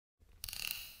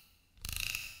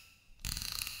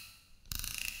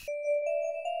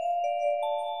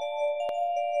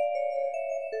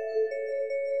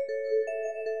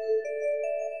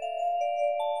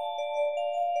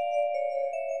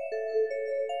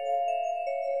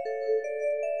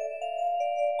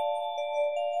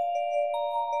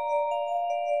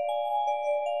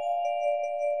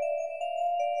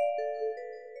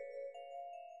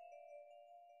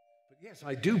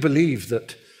I do believe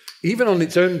that even on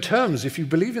its own terms, if you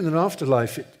believe in an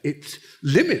afterlife, it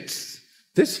limits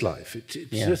this life. It's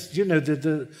just, you know,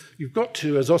 you've got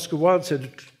to, as Oscar Wilde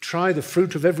said, try the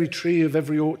fruit of every tree, of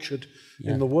every orchard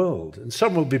in the world. And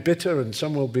some will be bitter and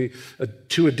some will be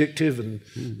too addictive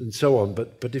and so on.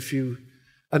 But if you...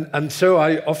 And so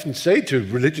I often say to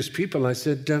religious people, I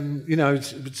said, you know, I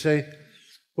would say,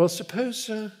 well, suppose,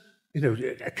 you know,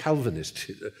 a Calvinist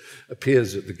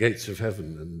appears at the gates of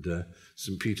heaven and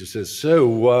St. Peter says, so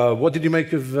what did you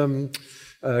make of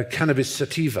cannabis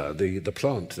sativa, the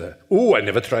plant there? Oh, I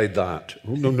never tried that.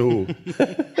 Oh, no.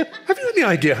 Have you any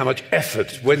idea how much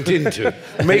effort went into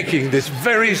making this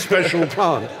very special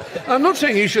plant? I'm not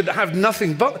saying you should have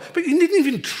nothing but you didn't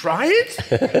even try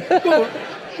it? Well,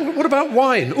 what about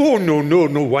wine? Oh,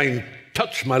 no wine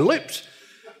touched my lips.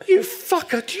 You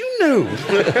fucker, do you know?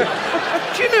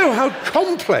 Do you know how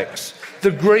complex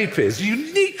the grape is?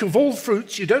 Unique of all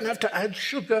fruits, you don't have to add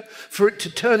sugar for it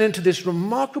to turn into this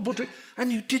remarkable drink,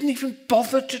 and you didn't even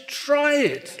bother to try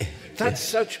it. That's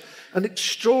such an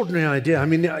extraordinary idea. I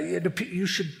mean, you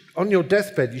should, on your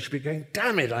deathbed, you should be going,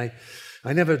 damn it, I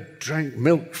never drank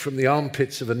milk from the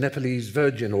armpits of a Nepalese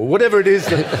virgin, or whatever it is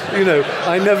that, you know,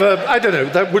 I don't know,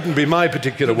 that wouldn't be my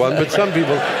particular one, but some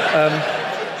people,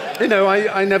 you know,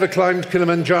 I never climbed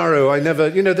Kilimanjaro, I never,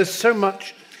 you know, there's so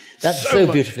much. That's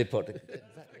so beautifully put.